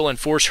Restoration Angel and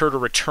force her to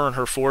return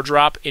her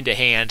 4-drop into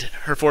hand,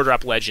 her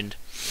 4-drop Legend.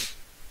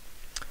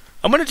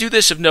 I'm going to do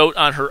this of note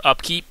on her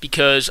upkeep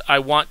because I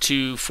want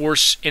to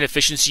force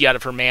inefficiency out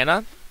of her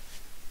mana.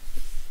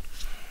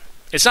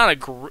 It's not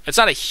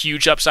a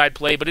huge upside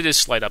play, but it is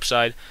slight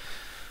upside.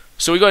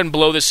 So we go ahead and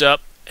blow this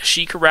up.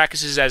 She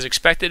Caracases as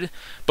expected,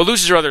 but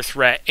loses her other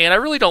threat. And I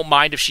really don't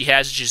mind if she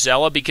has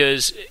Gisela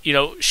because,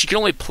 she can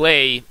only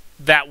play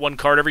that 1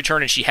 card every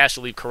turn and she has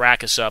to leave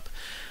Caracas up.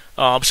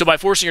 So by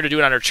forcing her to do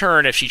it on her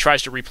turn, if she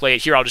tries to replay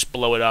it here, I'll just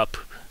blow it up.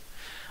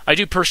 I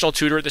do Personal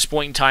Tutor at this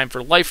point in time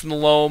for Life from the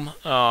Loam,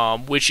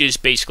 which is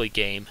basically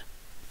game.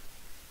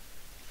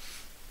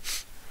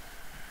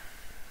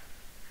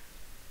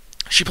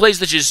 She plays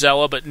the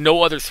Gisela, but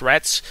no other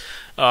threats.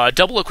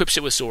 Double equips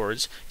it with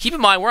swords. Keep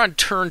in mind, we're on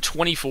turn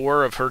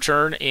 24 of her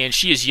turn, and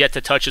she is yet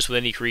to touch us with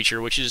any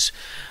creature, which is,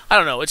 I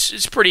don't know,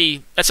 it's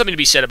pretty, that's something to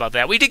be said about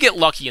that. We did get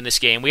lucky in this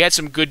game. We had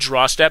some good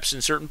draw steps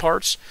in certain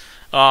parts,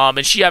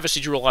 and she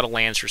obviously drew a lot of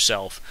lands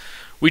herself.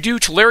 We do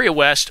Teleria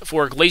West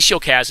for Glacial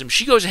Chasm.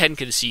 She goes ahead and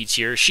concedes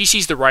here. She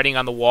sees the writing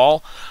on the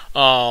wall.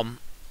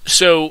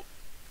 So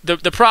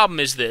the problem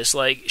is this,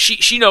 like,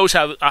 she knows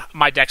how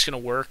my deck's going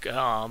to work,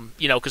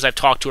 because I've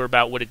talked to her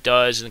about what it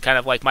does and kind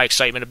of like my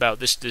excitement about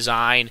this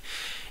design.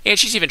 And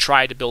she's even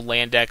tried to build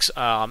land decks in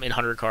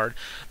 100 card.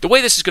 The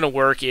way this is going to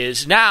work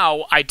is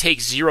now I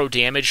take 0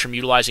 damage from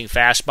utilizing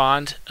Fast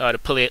Bond to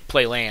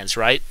play lands,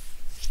 right?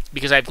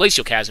 Because I have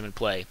Glacial Chasm in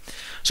play.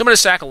 So I'm going to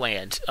sack a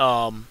land,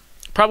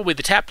 probably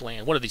the tapped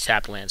land, one of these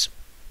tapped lands.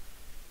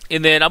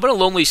 And then I'm going to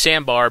Lonely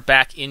Sandbar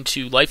back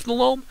into Life in the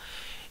Loam.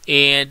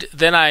 And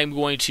then I'm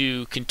going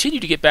to continue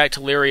to get back to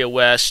Teleria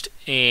West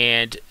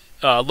and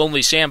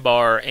Lonely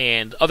Sandbar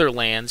and other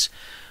lands.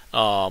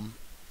 And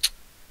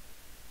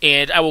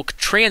I will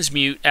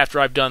transmute, after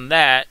I've done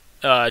that,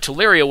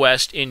 Teleria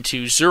West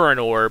into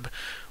Zuran Orb,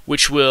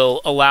 which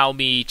will allow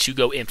me to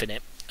go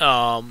infinite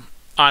on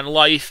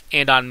life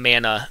and on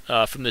mana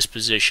from this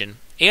position.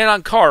 And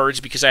on cards,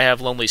 because I have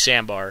Lonely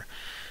Sandbar.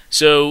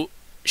 So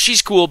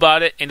she's cool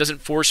about it and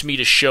doesn't force me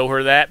to show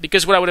her that,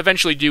 because what I would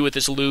eventually do with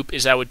this loop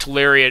is I would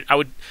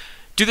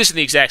do this in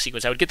the exact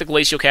sequence. I would get the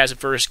Glacial Chasm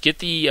first, get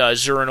the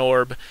Zuran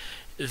Orb,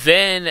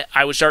 then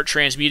I would start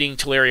transmuting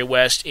Teleria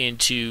West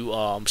into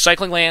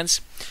cycling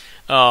lands,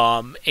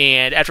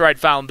 and after I'd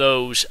found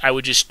those, I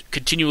would just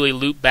continually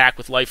loop back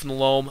with Life in the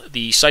Loam,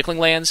 the cycling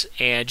lands,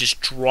 and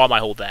just draw my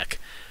whole deck.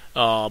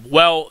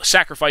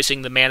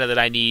 Sacrificing the mana that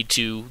I need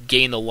to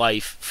gain the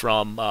life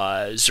from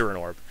Zuran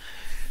Orb.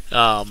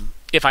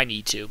 If I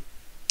need to.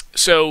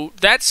 So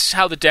that's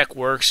how the deck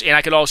works, and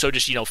I could also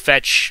just,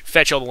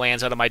 fetch all the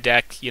lands out of my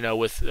deck,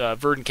 with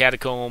Verdant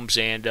Catacombs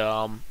and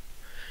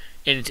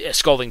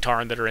Scalding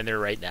Tarn that are in there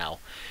right now.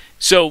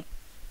 So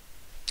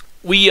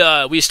we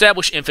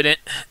establish Infinite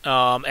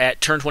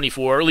at turn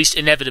 24, or at least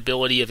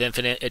inevitability of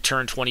Infinite at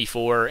turn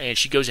 24, and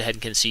she goes ahead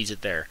and concedes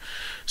it there.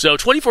 So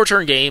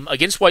 24-turn game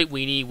against White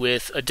Weenie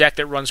with a deck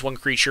that runs 1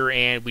 creature,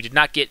 and we did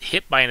not get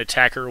hit by an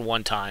attacker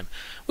 1 time,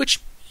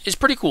 which is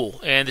pretty cool,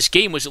 and this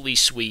game was at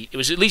least sweet. It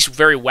was at least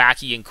very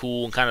wacky and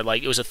cool, and kind of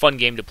like it was a fun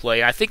game to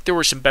play. I think there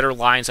were some better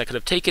lines I could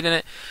have taken in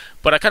it,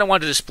 but I kind of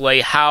wanted to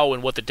display how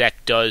and what the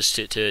deck does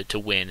to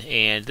win,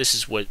 and this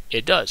is what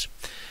it does.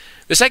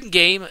 The second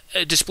game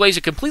displays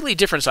a completely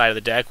different side of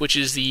the deck, which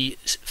is the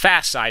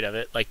fast side of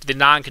it, like the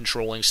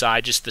non-controlling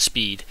side, just the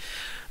speed.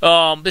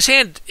 This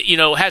hand,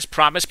 has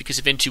promise because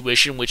of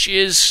intuition, which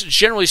is,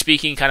 generally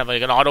speaking, kind of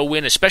like an auto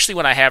win, especially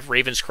when I have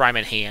Raven's Crime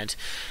in hand.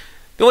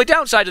 The only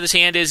downside to this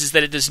hand is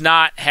that it does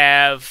not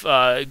have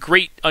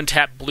great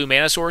untapped blue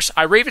mana source.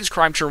 I Raven's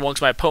Crime turn 1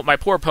 because my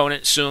poor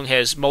opponent, Sung,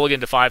 has mulliganed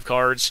to 5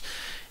 cards,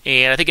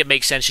 and I think it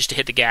makes sense just to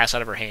hit the gas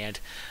out of her hand.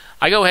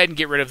 I go ahead and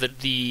get rid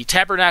of the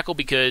Tabernacle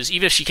because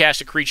even if she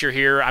casts a creature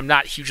here, I'm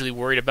not hugely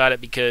worried about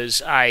it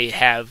because I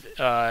have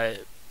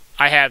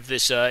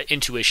this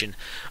intuition.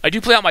 I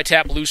do play out my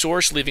tap blue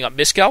source, leaving up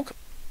Miscalc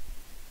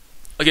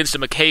against the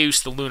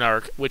Macaeus the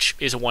Lunarch, which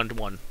is a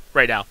 1/1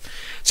 right now.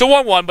 It's a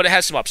 1/1, but it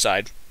has some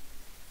upside.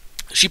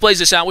 She plays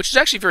this out, which is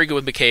actually very good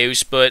with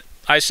Macaeus, but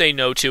I say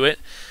no to it.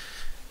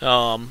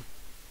 And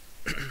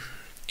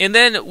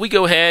then we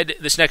go ahead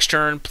this next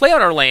turn, play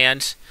out our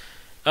land,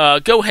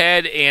 go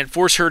ahead and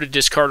force her to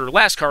discard her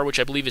last card, which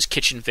I believe is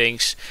Kitchen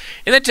Finks,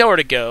 and then tell her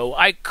to go.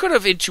 I could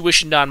have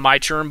intuitioned on my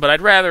turn, but I'd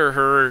rather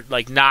her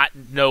not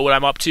know what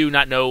I'm up to,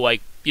 not know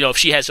if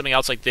she has something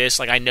else like this,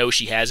 I know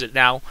she has it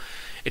now.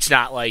 It's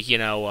not I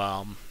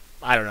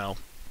don't know,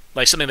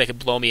 something that could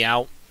blow me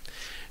out.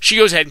 She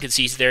goes ahead and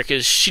concedes there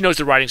because she knows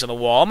the writing's on the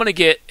wall. I'm going to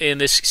get, in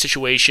this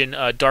situation,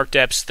 Dark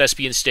Depths,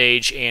 Thespian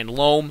Stage, and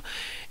Loam.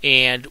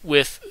 And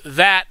with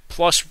that,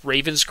 plus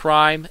Raven's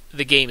Crime,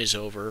 the game is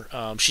over.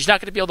 She's not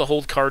going to be able to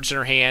hold cards in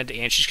her hand,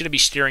 and she's going to be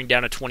staring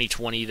down a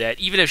 2020 that,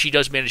 even if she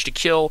does manage to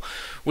kill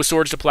with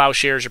Swords to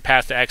Plowshares or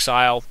Path to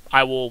Exile,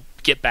 I will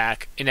get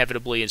back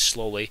inevitably and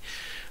slowly.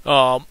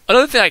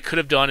 Another thing I could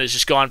have done is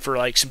just gone for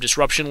some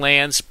disruption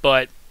lands,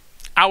 but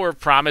Hour of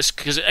Promise,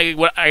 because I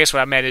guess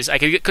what I meant is I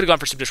could have gone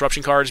for some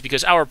disruption cards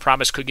because Hour of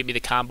Promise could get me the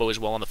combo as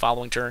well on the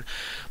following turn.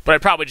 But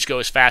I'd probably just go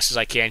as fast as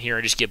I can here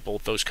and just get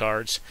both those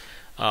cards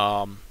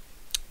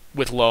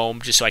with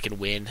Loam just so I can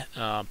win.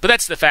 But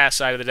that's the fast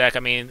side of the deck. I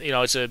mean,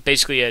 it's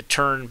basically a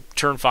turn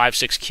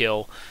 5-6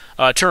 kill.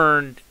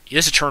 This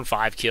is a turn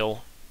 5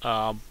 kill.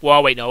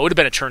 Well, wait, no, it would have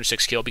been a turn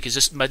 6 kill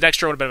because my next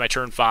turn would have been my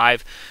turn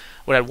 5.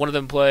 Would have had one of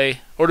them play, or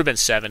it would have been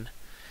 7.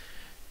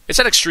 It's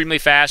not extremely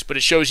fast, but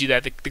it shows you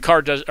that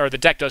the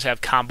deck does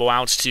have combo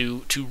ounce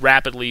to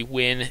rapidly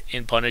win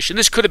and punish. And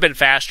this could have been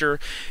faster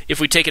if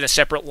we'd taken a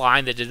separate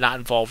line that did not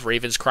involve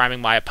Ravens criming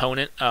my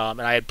opponent,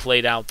 and I had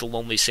played out the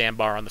Lonely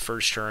Sandbar on the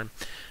first turn.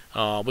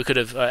 We could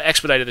have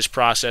expedited this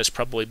process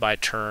probably by a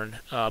turn,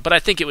 but I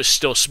think it was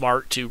still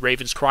smart to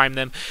Ravens crime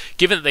them,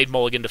 given that they'd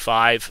mulligan to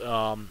 5.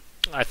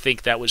 I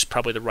think that was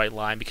probably the right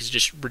line because it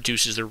just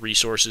reduces their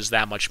resources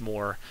that much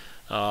more.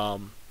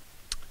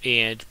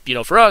 And,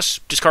 for us,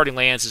 discarding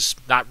lands is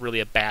not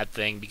really a bad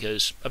thing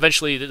because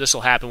eventually this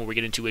will happen when we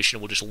get intuition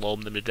and we'll just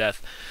loam them to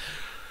death.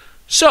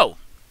 So,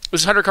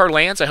 this is 100 card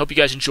lands. I hope you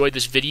guys enjoyed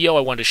this video.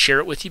 I wanted to share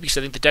it with you because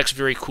I think the deck's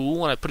very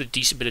cool and I put a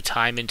decent bit of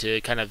time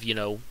into kind of,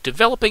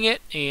 developing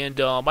it. And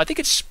I think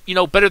it's,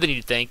 better than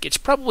you'd think. It's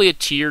probably a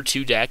tier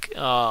 2 deck.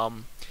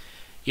 Could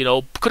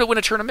it win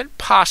a tournament?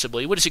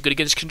 Possibly. What is it good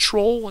against?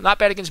 Control? Not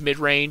bad against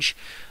mid-range.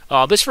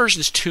 This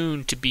version is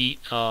tuned to beat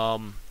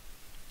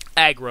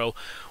aggro.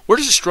 Where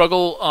does it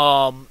struggle?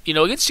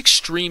 Against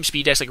extreme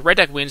speed decks, like Red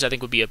Deck Wins, I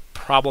think would be a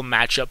problem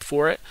matchup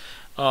for it.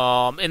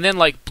 And then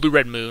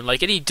Blue-Red Moon,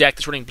 any deck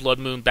that's running Blood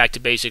Moon back to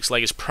basics,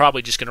 is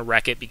probably just going to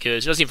wreck it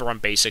because it doesn't even run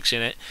basics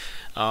in it.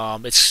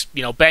 It's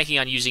banking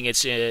on using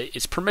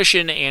its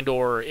permission and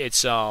or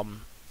its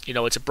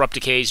its abrupt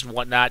decays and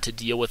whatnot to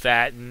deal with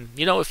that. And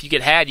if you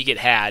get had, you get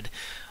had.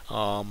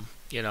 And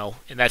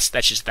that's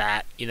just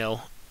that.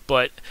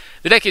 But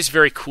the deck is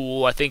very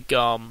cool. I think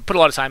put a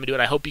lot of time into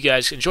it. I hope you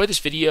guys enjoy this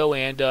video,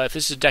 and if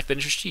this is a deck that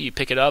interests you, you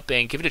pick it up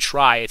and give it a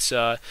try. It's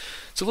a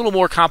little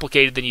more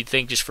complicated than you'd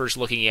think just first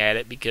looking at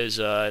it because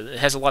it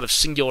has a lot of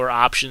singular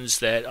options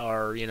that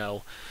are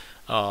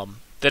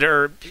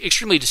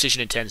extremely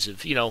decision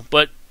intensive.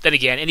 But then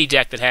again, any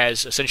deck that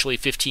has essentially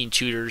 15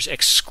 tutors,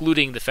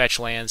 excluding the fetch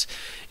lands,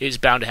 is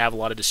bound to have a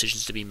lot of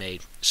decisions to be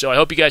made. So I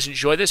hope you guys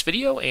enjoy this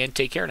video, and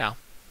take care now.